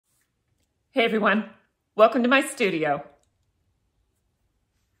Hey everyone, welcome to my studio.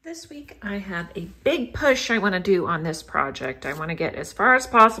 This week I have a big push I want to do on this project. I want to get as far as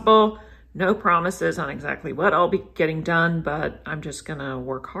possible. No promises on exactly what I'll be getting done, but I'm just gonna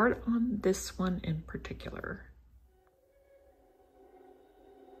work hard on this one in particular.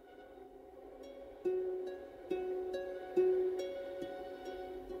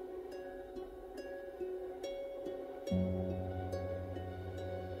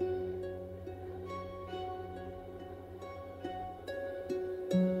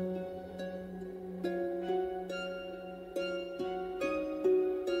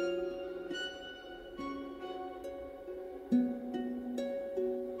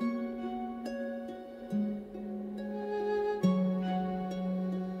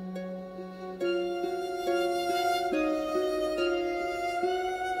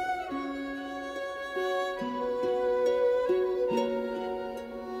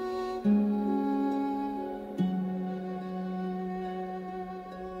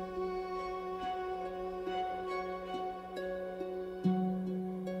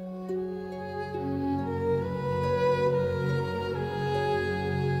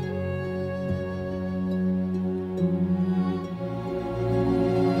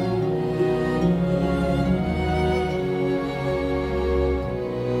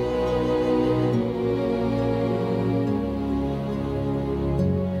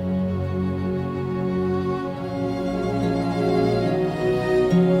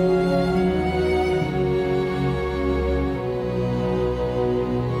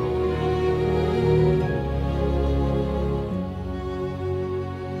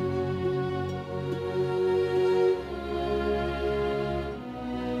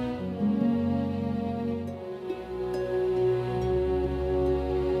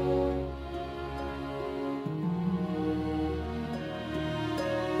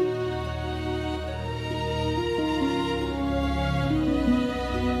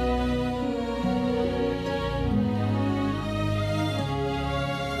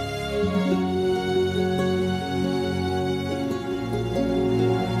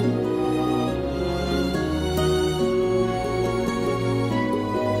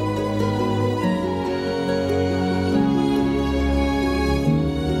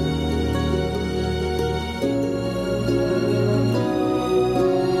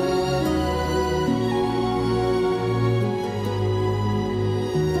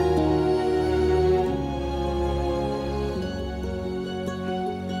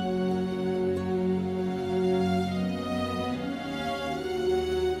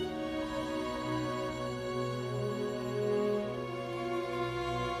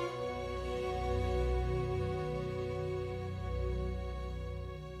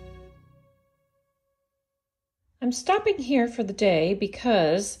 I'm stopping here for the day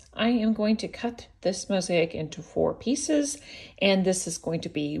because I am going to cut this mosaic into 4 pieces, and this is going to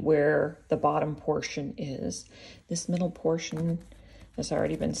be where the bottom portion is. This middle portion has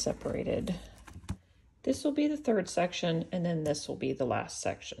already been separated. This will be the 3rd section, and then this will be the last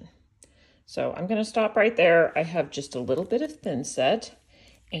section. So I'm going to stop right there. I have just a little bit of thinset,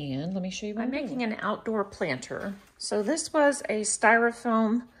 and let me show you what I'm making an outdoor planter. So this was a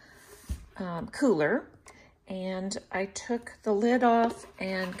styrofoam cooler. And I took the lid off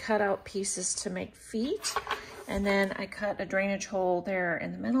and cut out pieces to make feet. And then I cut a drainage hole there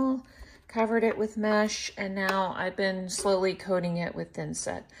in the middle, covered it with mesh, and now I've been slowly coating it with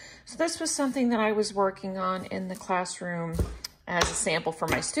thinset. So this was something that I was working on in the classroom as a sample for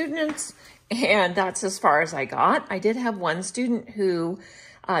my students, and that's as far as I got. I did have one student who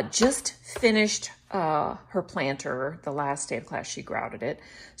just finished her planter the last day of class. She grouted it,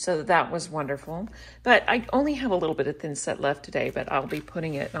 so that was wonderful. But I only have a little bit of thinset left today, but I'll be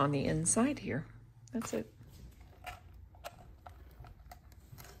putting it on the inside here. That's it.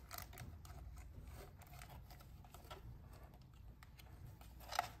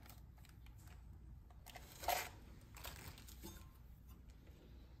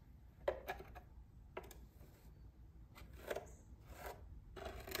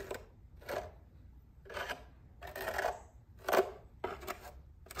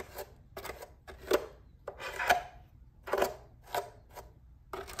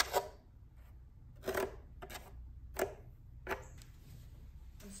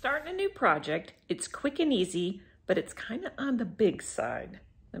 Starting a new project. It's quick and easy, but it's kind of on the big side.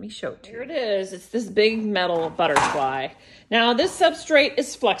 Let me show it to you. Here it is. It's this big metal butterfly. Now this substrate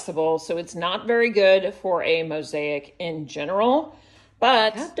is flexible, so it's not very good for a mosaic in general,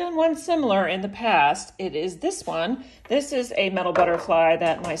 but I've done one similar in the past. It is this one. This is a metal butterfly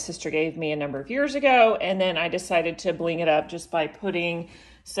that my sister gave me a number of years ago, and then I decided to bling it up just by putting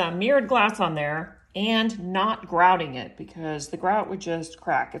some mirrored glass on there and not grouting it, because the grout would just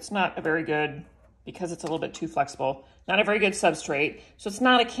crack. It's not a very good, because it's a little bit too flexible, not a very good substrate. So it's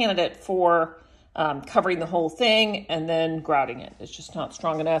not a candidate for covering the whole thing and then grouting it. It's just not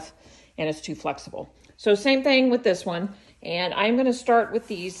strong enough and it's too flexible. So same thing with this one. And I'm going to start with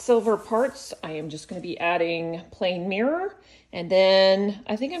these silver parts. I am just going to be adding plain mirror. And then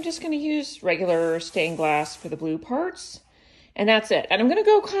I think I'm just going to use regular stained glass for the blue parts. And that's it. And I'm going to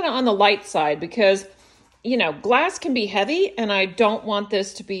go kind of on the light side because, you know, glass can be heavy and I don't want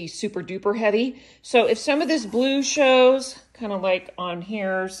this to be super duper heavy. So if some of this blue shows, kind of like on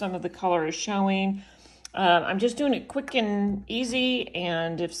here, some of the color is showing, I'm just doing it quick and easy.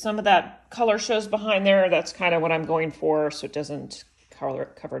 And if some of that color shows behind there, that's kind of what I'm going for, so it doesn't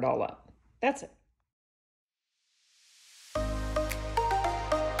cover it all up. That's it.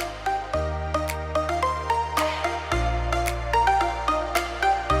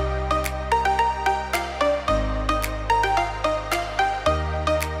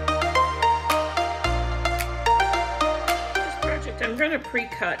 I'm going to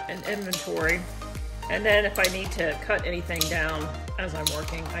pre-cut an inventory, and then if I need to cut anything down as I'm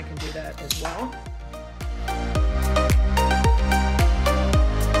working, I can do that as well.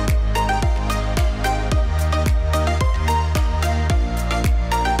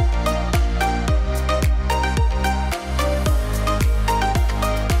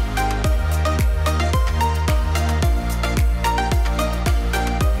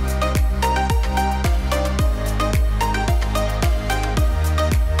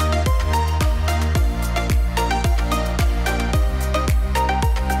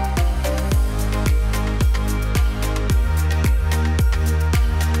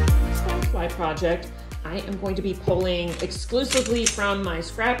 Project. I am going to be pulling exclusively from my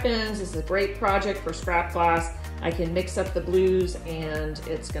scrap bins. This is a great project for scrap glass. I can mix up the blues and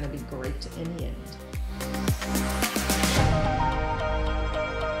it's going to be great in the end.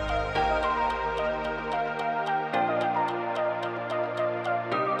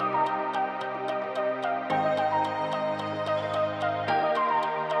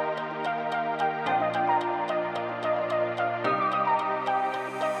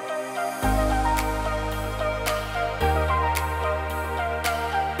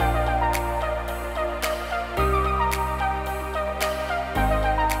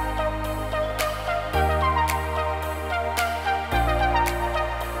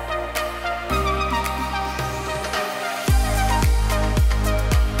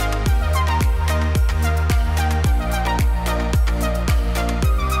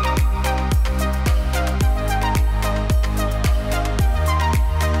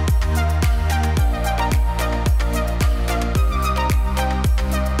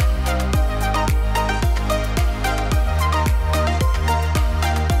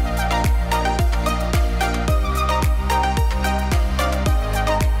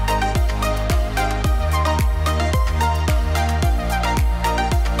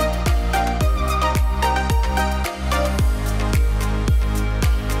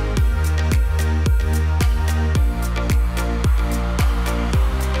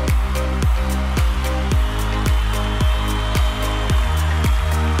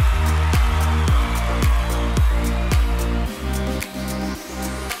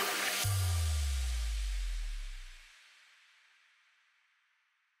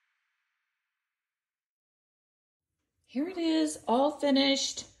 Here it is, all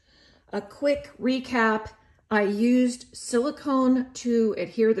finished. A quick recap. I used silicone to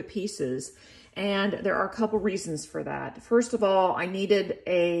adhere the pieces, and there are a couple reasons for that. First of all, I needed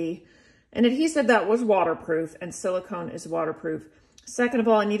an adhesive that was waterproof, and silicone is waterproof. Second of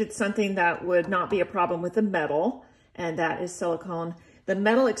all, I needed something that would not be a problem with the metal, and that is silicone. The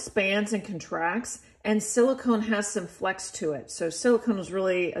metal expands and contracts, and silicone has some flex to it. So silicone was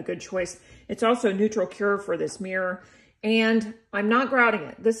really a good choice. It's also a neutral cure for this mirror. And I'm not grouting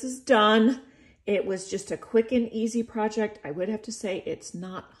it. This is done. It was just a quick and easy project. I would have to say it's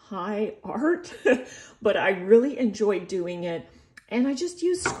not high art, but I really enjoyed doing it. And I just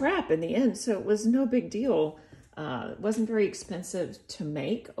used scrap in the end, so it was no big deal. It wasn't very expensive to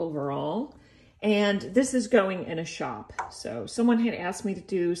make overall. And this is going in a shop. So someone had asked me to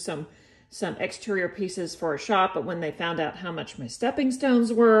do some exterior pieces for a shop, but when they found out how much my stepping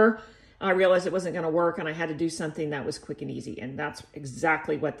stones were, I realized it wasn't going to work, and I had to do something that was quick and easy, and that's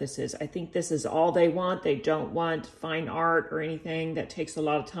exactly what this is. I think this is all they want. They don't want fine art or anything that takes a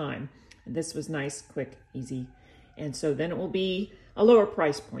lot of time. And this was nice, quick, easy, and so then it will be a lower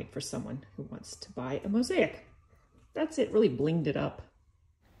price point for someone who wants to buy a mosaic. That's it, really blinged it up.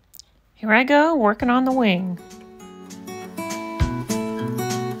 Here I go, working on the wing.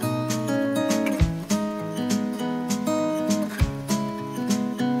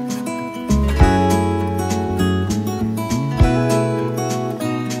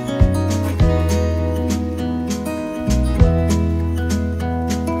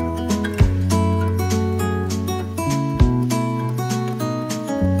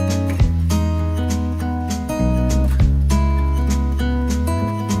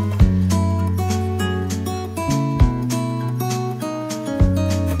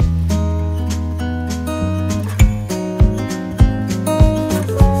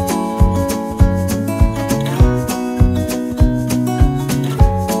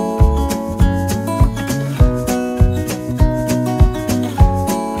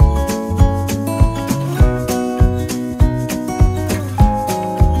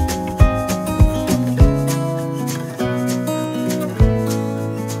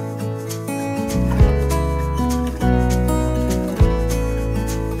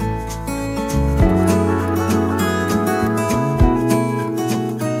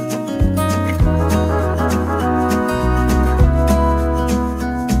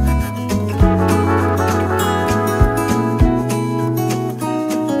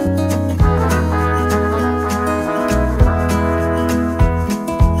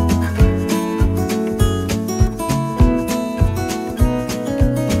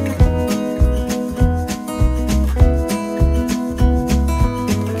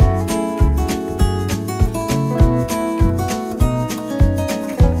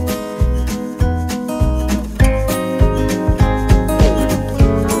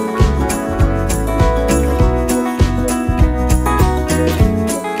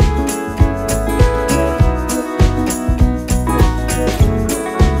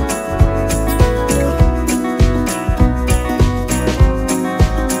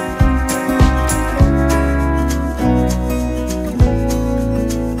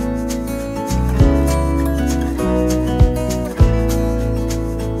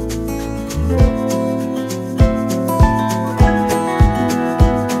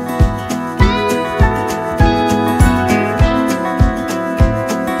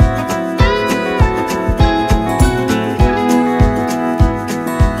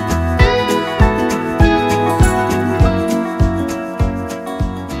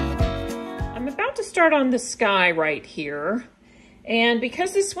 sky right here. And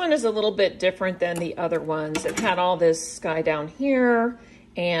because this one is a little bit different than the other ones, it had all this sky down here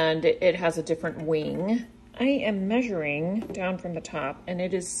and it has a different wing. I am measuring down from the top and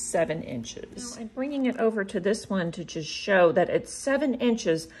it is 7 inches. Now I'm bringing it over to this one to just show that it's 7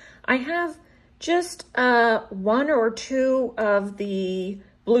 inches. I have just 1 or 2 of the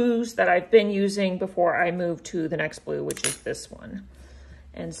blues that I've been using before I move to the next blue, which is this one.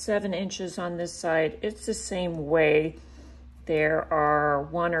 And 7 inches on this side, it's the same way. There are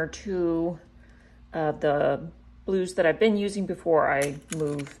 1 or 2 of the blues that I've been using before I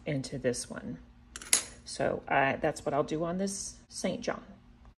move into this one. So that's what I'll do on this St. John.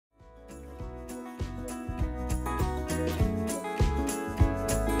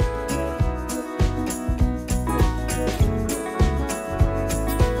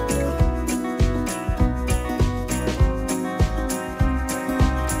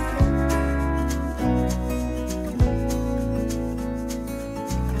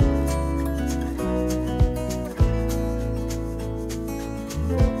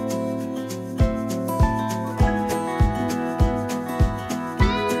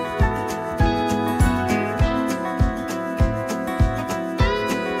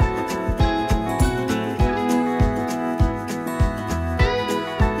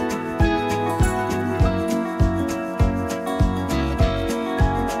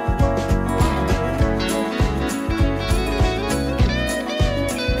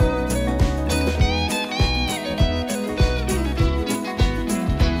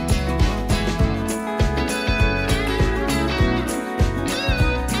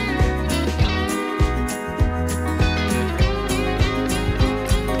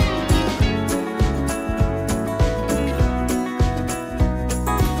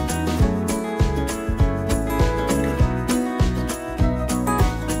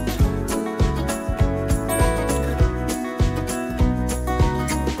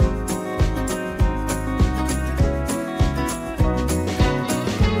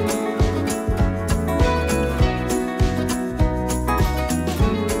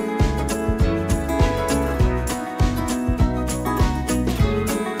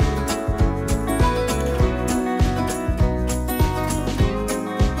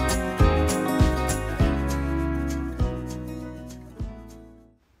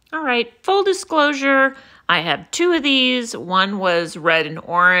 All right, full disclosure, I have 2 of these. One was red and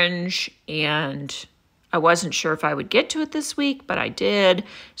orange, and I wasn't sure if I would get to it this week, but I did.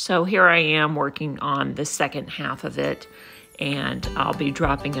 So here I am working on the second half of it, and I'll be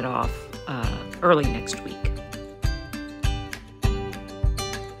dropping it off early next week.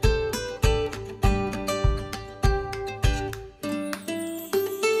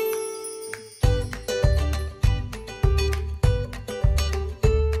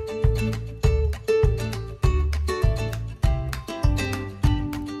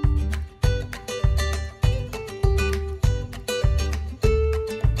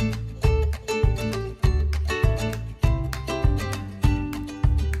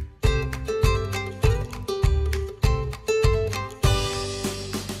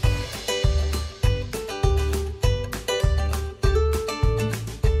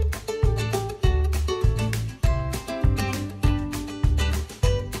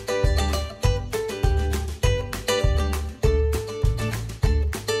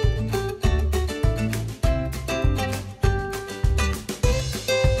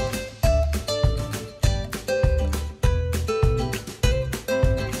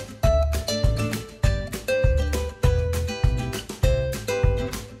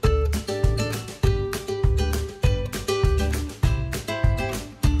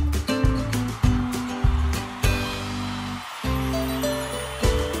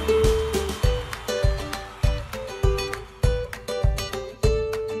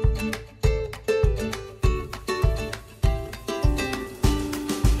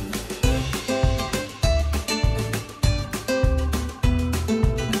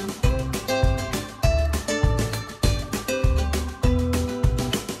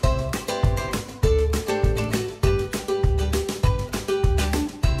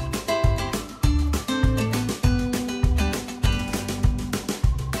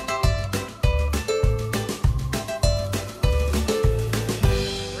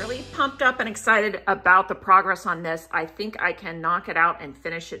 Up and excited about the progress on this. I think I can knock it out and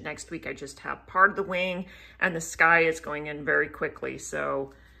finish it next week. I just have part of the wing and the sky is going in very quickly.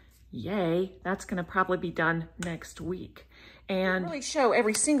 So yay, that's gonna probably be done next week. And really show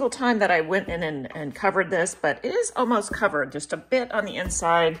every single time that I went in and covered this, but it is almost covered, just a bit on the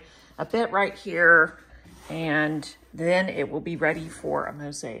inside, a bit right here, and then it will be ready for a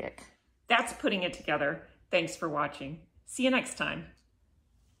mosaic. That's putting it together. Thanks for watching. See you next time.